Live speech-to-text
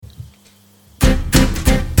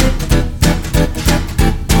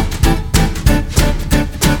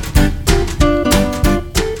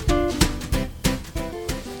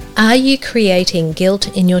Are you creating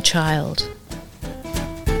guilt in your child?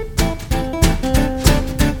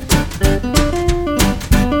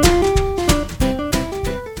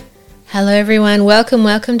 Hello everyone,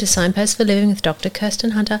 welcome to Signposts for Living with Dr.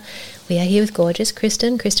 Kirsten Hunter. We are here with gorgeous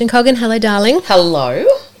Kristen Coggan. Hello darling. Hello.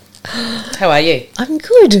 How are you? I'm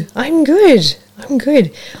good.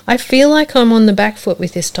 I feel like I'm on the back foot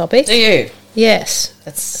with this topic. Do you? Yes.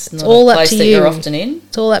 That's not all a place up to that you. you're often in.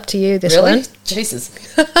 It's all up to you, this Really? one. Jesus.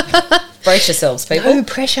 Brace yourselves, people. No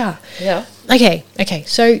pressure. Yeah. Okay.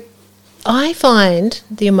 So I find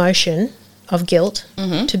the emotion of guilt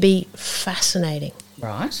to be fascinating.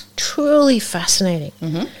 Right. Truly fascinating.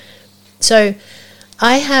 Mm-hmm. So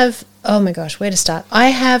I have, oh my gosh, where to start? I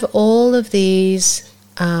have all of these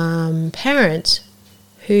parents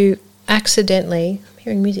who accidentally, I'm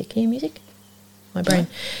hearing music, can you hear music? My brain.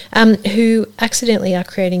 Who accidentally are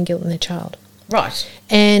creating guilt in their child. Right.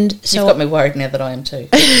 And so you've got me worried now that I am too.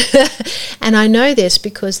 And I know this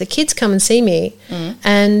because the kids come and see me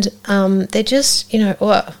and they're just,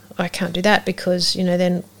 oh, I can't do that because,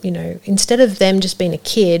 then, instead of them just being a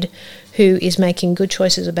kid who is making good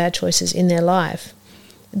choices or bad choices in their life,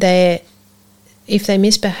 if they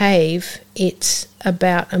misbehave, it's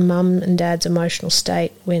about a mum and dad's emotional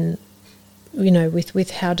state when,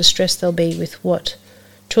 with how distressed they'll be with what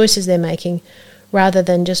choices they're making, rather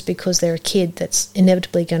than just because they're a kid that's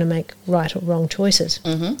inevitably going to make right or wrong choices.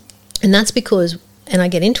 Mm-hmm. And that's because, and I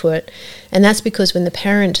get into it, and that's because when the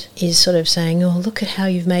parent is sort of saying, oh, look at how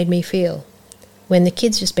you've made me feel, when the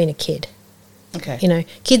kid's just been a kid. Okay.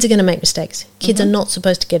 Kids are going to make mistakes. Kids are not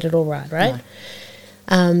supposed to get it all right?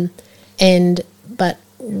 No.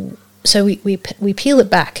 So we peel it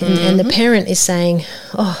back, and the parent is saying,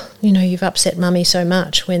 oh, you've upset mummy so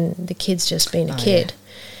much, when the kid's just been a kid.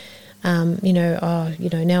 Yeah.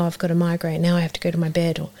 Now I've got a migraine, now I have to go to my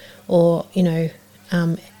bed, or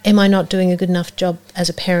am I not doing a good enough job as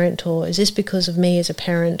a parent, or is this because of me as a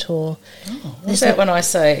parent, or... What about when I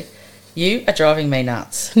say, you are driving me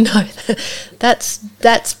nuts? No,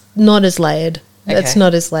 that's not as layered. Okay. That's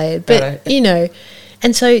not as layered. But,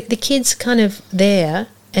 and so the kid's kind of there,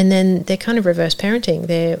 and then they're kind of reverse parenting.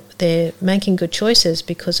 They're making good choices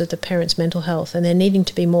because of the parent's mental health, and they're needing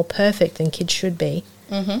to be more perfect than kids should be.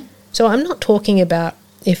 Mm-hmm. So I'm not talking about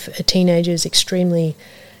if a teenager is extremely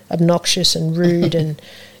obnoxious and rude and,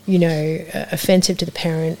 offensive to the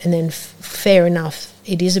parent, and then fair enough,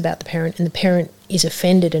 it is about the parent, and the parent is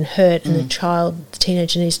offended and hurt, and the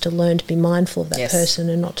teenager needs to learn to be mindful of that person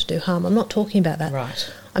and not to do harm. I'm not talking about that. Right.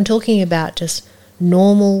 I'm talking about just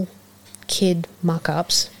normal kid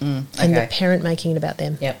muck-ups and the parent making it about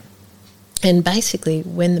them. Yep. And basically,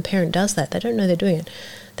 when the parent does that, they don't know they're doing it.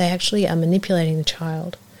 They actually are manipulating the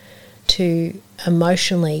child to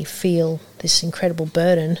emotionally feel this incredible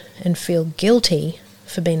burden and feel guilty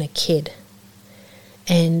for being a kid.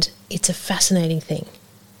 And it's a fascinating thing.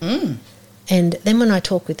 Mm. And then when I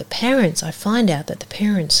talk with the parents, I find out that the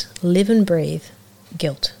parents live and breathe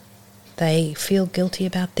guilt. They feel guilty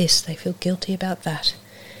about this, they feel guilty about that.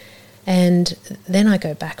 And then I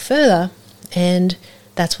go back further, and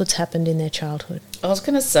that's what's happened in their childhood. I was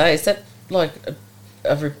going to say, is that like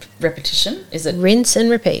a repetition? Is it rinse and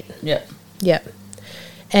repeat? Yep.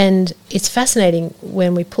 And it's fascinating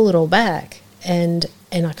when we pull it all back, and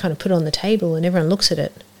I kind of put it on the table, and everyone looks at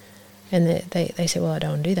it, and they say, well, I don't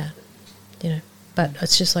want to do that, but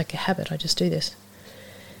it's just like a habit. I just do this.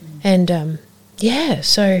 And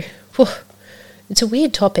so it's a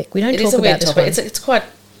weird topic. We don't talk about this one. It's quite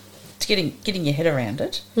getting your head around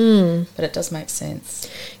it, but it does make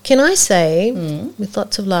sense. Can I say, with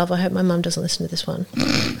lots of love, I hope my mum doesn't listen to this one.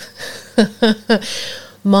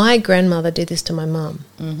 My grandmother did this to my mum,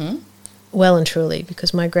 well and truly,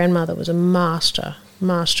 because my grandmother was a master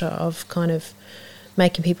of kind of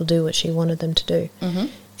making people do what she wanted them to do. Mm-hmm.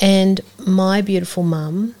 And my beautiful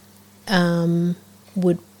mum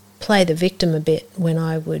would play the victim a bit when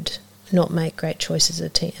I would not make great choices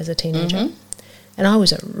as a teenager. Mm-hmm. And I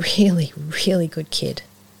was a really, really good kid.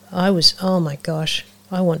 I was, oh my gosh,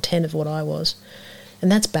 I want 10 of what I was.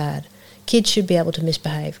 And that's bad. Kids should be able to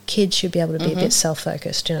misbehave. Kids should be able to be a bit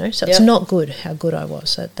self-focused, So it's not good how good I was.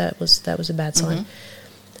 So that was a bad sign.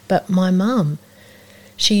 But my mum,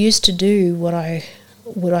 she used to do what I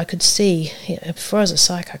could see. Before I was a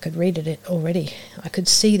psych, I could read it already. I could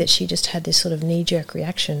see that she just had this sort of knee-jerk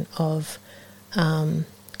reaction of kind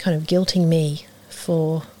of guilting me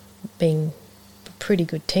for being a pretty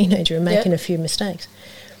good teenager and making a few mistakes.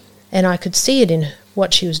 And I could see it in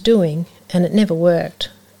what she was doing, and it never worked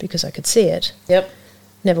because I could see it. Yep.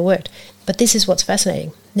 Never worked. But this is what's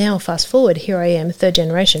fascinating. Now, fast forward, here I am, third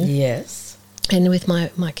generation. Yes. And with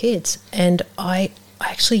my kids. And I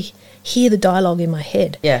actually hear the dialogue in my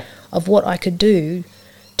head Yeah. of what I could do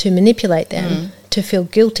to manipulate them to feel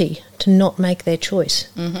guilty to not make their choice.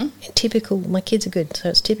 Typical, my kids are good, so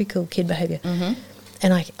it's typical kid behaviour.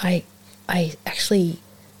 And I actually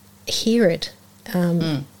hear it,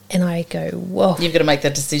 and I go, whoa. You've got to make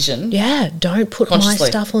that decision. Yeah, don't put my Consciously.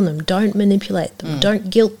 stuff on them. Don't manipulate them. Don't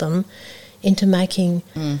guilt them into making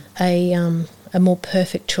a more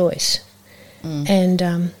perfect choice. And,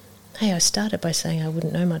 hey, I started by saying I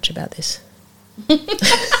wouldn't know much about this.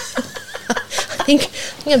 I think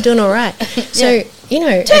I'm doing all right. So, you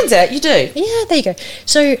know... Turns out you do. Yeah, there you go.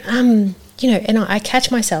 So, you know, and I catch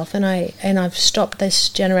myself and I've stopped this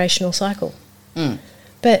generational cycle.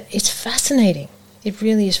 But it's fascinating. It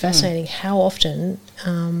really is fascinating how often,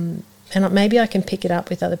 and maybe I can pick it up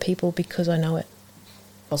with other people because I know it.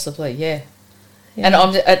 Possibly, yeah. Yeah. And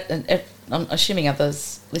I'm assuming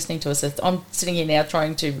others listening to us, I'm sitting here now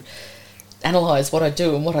trying to analyse what I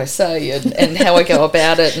do and what I say and how I go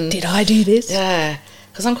about it. And Did I do this? yeah,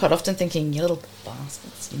 because I'm quite often thinking, you little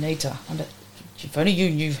bastards, you need to... If only you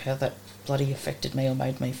knew how that bloody affected me or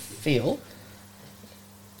made me feel.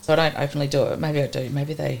 So I don't openly do it. Maybe I do.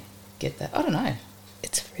 Maybe they get that. I don't know.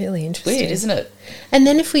 It's really interesting. Weird, isn't it? And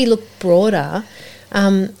then if we look broader,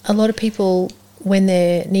 a lot of people, when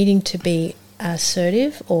they're needing to be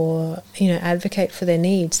assertive or, you know, advocate for their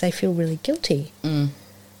needs, they feel really guilty,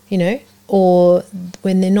 you know, or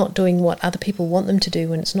when they're not doing what other people want them to do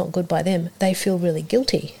when it's not good by them, they feel really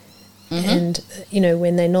guilty. And, you know,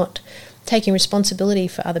 when they're not taking responsibility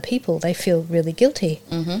for other people, they feel really guilty.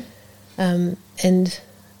 And,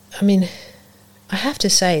 I mean, I have to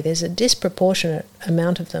say there's a disproportionate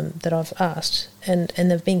amount of them that I've asked, and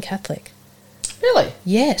they've been Catholic. Really?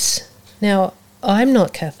 Yes. Now, I'm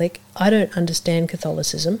not Catholic. I don't understand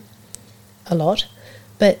Catholicism a lot,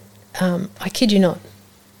 but I kid you not.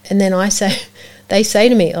 And then they say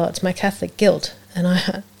to me, oh, it's my Catholic guilt. And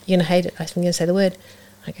you're going to hate it. I'm going to say the word.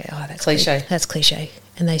 I go, oh, that's Cliche. That's cliche.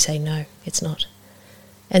 And they say, no, it's not.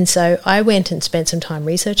 And so I went and spent some time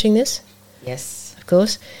researching this. Yes. Of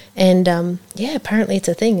course. And, yeah, apparently it's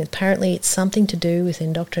a thing. Apparently it's something to do with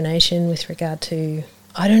indoctrination with regard to...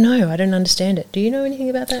 I don't know. I don't understand it. Do you know anything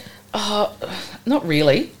about that? Not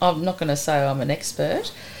really. I'm not going to say I'm an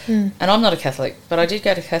expert. And I'm not a Catholic, but I did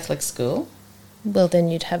go to Catholic school. Well, then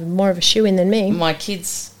you'd have more of a shoe-in than me. My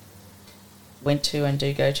kids went to and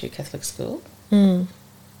do go to Catholic school.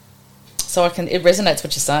 So it resonates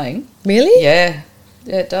what you're saying. Really? Yeah.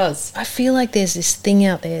 Yeah, it does. I feel like there's this thing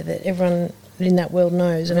out there that everyone in that world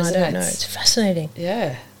knows, and I don't know. Resonates. It's fascinating.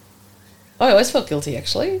 Yeah. I always felt guilty,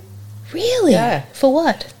 actually. Really? Yeah. For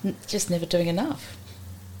what? Just never doing enough.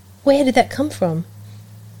 Where did that come from?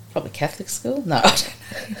 Probably Catholic school? No, I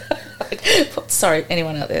don't know. Sorry,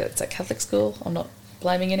 anyone out there that's at Catholic school. I'm not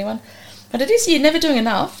blaming anyone. But it is, you're never doing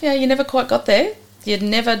enough. Yeah, you never quite got there. You'd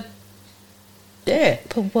never... Yeah.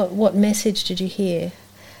 But what message did you hear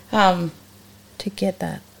to get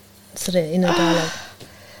that sort of inner dialogue?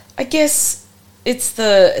 I guess it's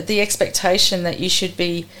the expectation that you should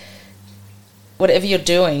be... Whatever you're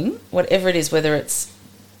doing, whatever it is, whether it's,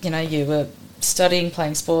 you know, you were studying,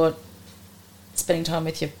 playing sport, spending time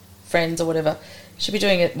with your friends or whatever, you should be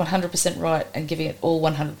doing it 100% right and giving it all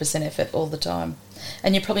 100% effort all the time.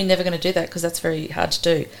 And you're probably never going to do that because that's very hard to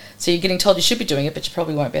do. So you're getting told you should be doing it, but you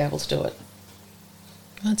probably won't be able to do it.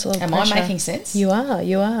 That's a lot of Am pressure. I making sense? You are.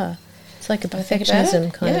 It's like a Don't think about perfectionism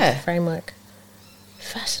it? kind Yeah. of framework.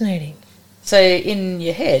 Fascinating. So in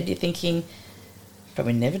your head, you're thinking,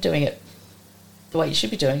 probably never doing it the way you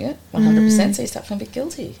should be doing it, 100%, so you start feeling a bit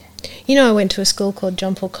guilty. You know, I went to a school called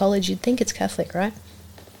John Paul College. You'd think it's Catholic, right?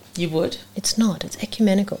 You would? It's not. It's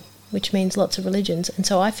ecumenical, which means lots of religions. And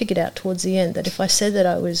so I figured out towards the end that if I said that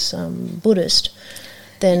I was Buddhist,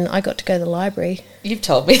 then I got to go to the library. You've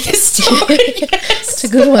told me this story. Yes. It's a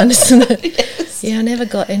good one, isn't it? Yes. Yeah, I never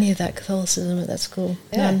got any of that Catholicism at that school.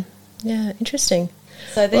 Yeah. Yeah, interesting.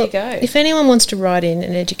 So there you go. If anyone wants to write in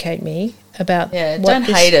and educate me about Don't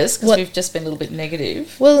hate us because we've just been a little bit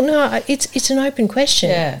negative. Well, no, it's an open question.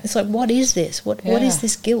 Yeah. It's like, what is this? What is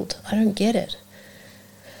this guilt? I don't get it.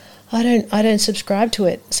 I don't subscribe to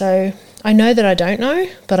it. So I know that I don't know,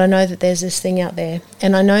 but I know that there's this thing out there,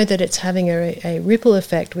 and I know that it's having a ripple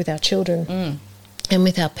effect with our children and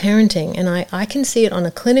with our parenting. And I can see it on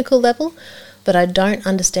a clinical level, but I don't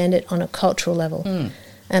understand it on a cultural level.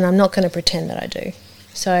 And I'm not going to pretend that I do.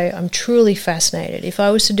 So I'm truly fascinated. If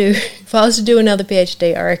I was to do another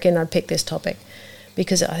PhD, I reckon I'd pick this topic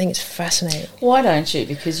because I think it's fascinating. Why don't you?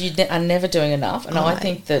 Because you are never doing enough, and I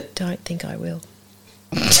think that... don't think I will.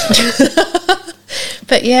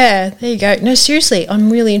 But yeah, there you go. No, seriously,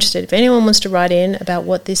 I'm really interested. If anyone wants to write in about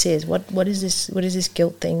what this is, what is this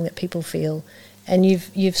guilt thing that people feel, and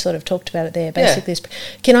you've sort of talked about it there. Basically,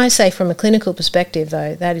 can I say from a clinical perspective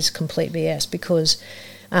though, that is complete BS, because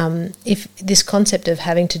if this concept of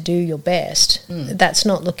having to do your best, that's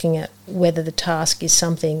not looking at whether the task is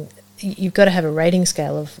something. You've got to have a rating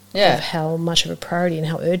scale of how much of a priority and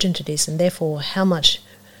how urgent it is, and therefore how much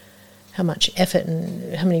effort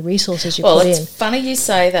and how many resources you put in. Well, it's funny you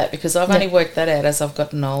say that, because I've only worked that out as I've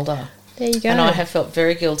gotten older. There you go. And I have felt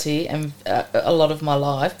very guilty and a lot of my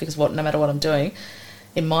life, because no matter what I'm doing,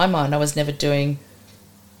 in my mind I was never doing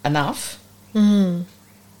enough.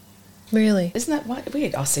 Really? Isn't that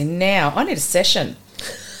weird? I see now. I need a session.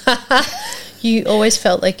 You always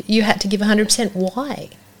felt like you had to give 100%. Why?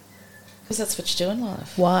 Because that's what you do in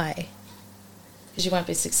life. Why? Because you won't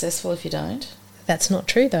be successful if you don't. That's not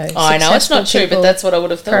true, though. I know it's not true, but that's what I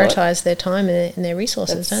would have thought. Prioritise their time and their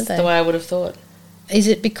resources, don't they? That's the way I would have thought. Is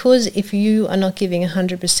it because if you are not giving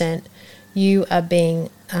 100%, you are being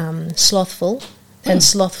slothful, and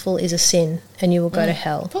slothful is a sin, and you will go to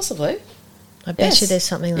hell? Possibly. I bet you there's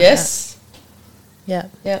something like that. Yeah.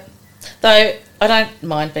 Yeah. Though I don't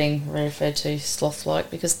mind being referred to sloth-like,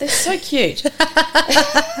 because they're so cute.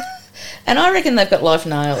 And I reckon they've got life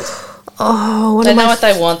nailed. Oh, they know what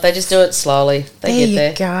they want. They just do it slowly. They get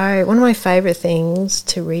there. There you go. One of my favourite things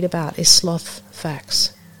to read about is sloth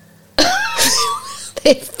facts.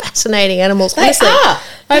 They're fascinating animals. They Honestly, are.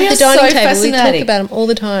 Over the dining table, we talk about them all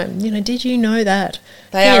the time. You know, did you know that?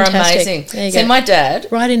 They are amazing. There you go. My dad...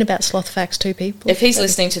 Write in about sloth facts too, people. If he's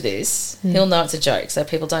listening to this, he'll know it's a joke. So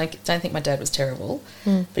people don't think my dad was terrible.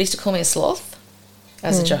 But he used to call me a sloth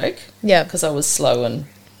as a joke. Yeah. Because I was slow and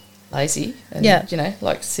lazy and, you know,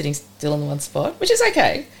 like sitting still in one spot, which is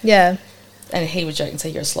okay. Yeah. And he would joke and say,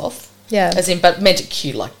 you're a sloth. Yeah. As in, but meant it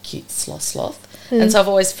cute, like cute sloth. And so I've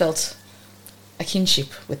always felt a kinship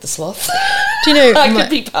with the sloth. Do you know, I could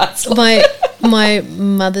be part sloth. my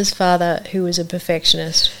mother's father, who was a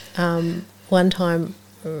perfectionist, one time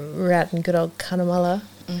we were out in good old Cunnamulla,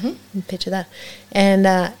 picture that, and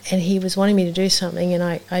he was wanting me to do something,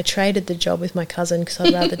 and I traded the job with my cousin because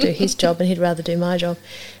I'd rather do his job and he'd rather do my job.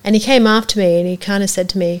 And he came after me and he kind of said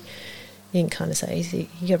to me, he didn't kind of say, he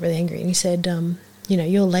got really angry, and he said, you know,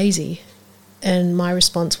 you're lazy. And my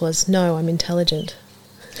response was, no, I'm intelligent.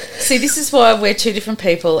 See, this is why we're two different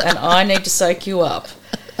people, and I need to soak you up.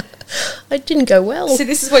 It didn't go well. See,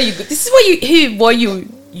 this is why you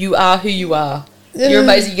are who you are. You're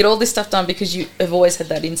amazing. You get all this stuff done because you have always had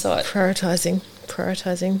that insight. Prioritising.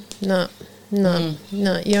 No.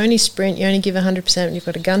 You only sprint. You only give 100% when you've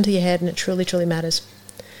got a gun to your head, and it truly, truly matters.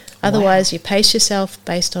 Otherwise, you pace yourself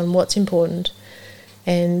based on what's important,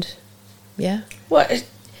 and yeah. What?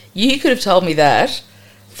 You could have told me that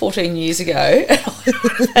 14 years ago, and I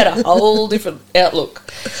would have had a whole different outlook.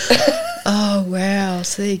 Oh, wow.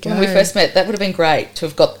 So there you go. When we first met, that would have been great to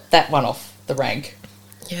have got that one off the rank.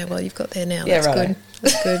 Yeah, well, you've got there now. Yeah, That's right. good.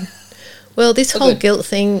 That's good. Well, this whole guilt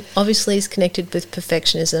thing obviously is connected with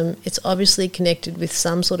perfectionism. It's obviously connected with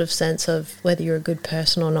some sort of sense of whether you're a good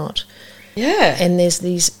person or not. Yeah. And there's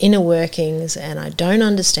these inner workings, and I don't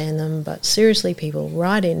understand them, but seriously, people,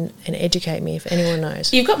 write in and educate me if anyone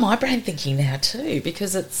knows. You've got my brain thinking now too,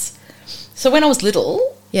 because it's... So when I was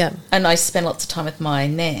little, and I spent lots of time with my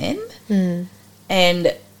nan,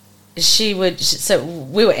 and she would... So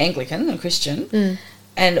we were Anglican and Christian,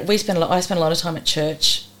 and I spent a lot of time at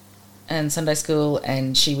church and Sunday school,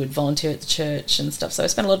 and she would volunteer at the church and stuff. So I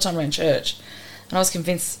spent a lot of time around church, and I was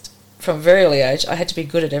convinced from a very early age I had to be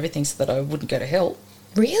good at everything so that I wouldn't go to hell.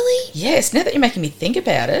 Really? Yes. Now that you're making me think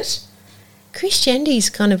about it. Christianity's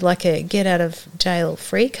kind of like a get out of jail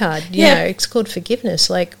free card. You know, it's called forgiveness.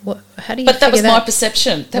 Like, how do you? But that was my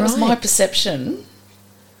perception. That was my perception.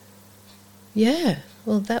 Yeah.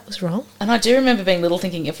 Well, that was wrong. And I do remember being little,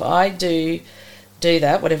 thinking if I do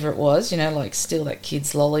that, whatever it was, you know, like steal that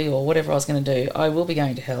kid's lolly or whatever I was going to do, I will be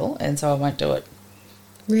going to hell, and so I won't do it.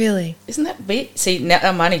 Really? Isn't that weird? See, now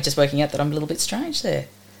I'm only just working out that I'm a little bit strange there.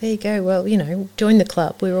 There you go. Well, you know, join the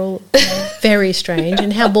club. We're all very strange,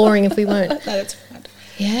 and how boring if we weren't. No, that's right.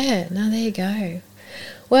 Yeah, no, there you go.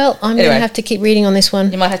 Well, I'm going to have to keep reading on this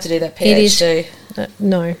one. You might have to do that PhD. It is.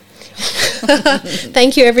 No.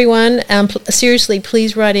 Thank you, everyone. Seriously,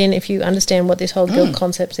 please write in if you understand what this whole guilt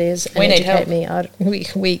concept is, and educate me. We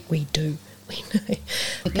do. We know.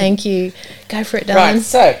 Thank you. Go for it, darling. Right,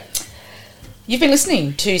 so... You've been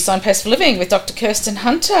listening to Signpost for Living with Dr. Kristen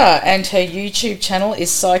Hunter, and her YouTube channel is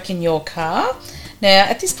Psych in Your Car. Now,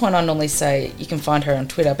 at this point, I normally say you can find her on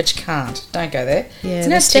Twitter, but you can't. Don't go there. Yeah,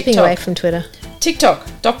 we're stepping away from Twitter. TikTok,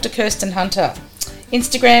 Dr. Kristen Hunter.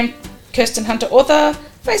 Instagram, Kirsten Hunter Author,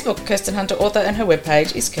 Facebook Kirsten Hunter Author, and her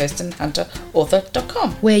webpage is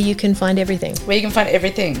kirstenhunterauthor.com. Where you can find everything. Where you can find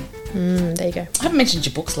everything. There you go. I haven't mentioned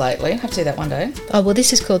your books lately. I have to do that one day. Oh, well,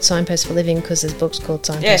 this is called Signpost for Living because there's books called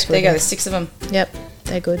Signpost Yeah, for there you Living. go. There's 6 of them. Yep,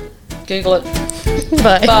 they're good. Google it.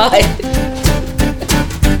 Bye. Bye.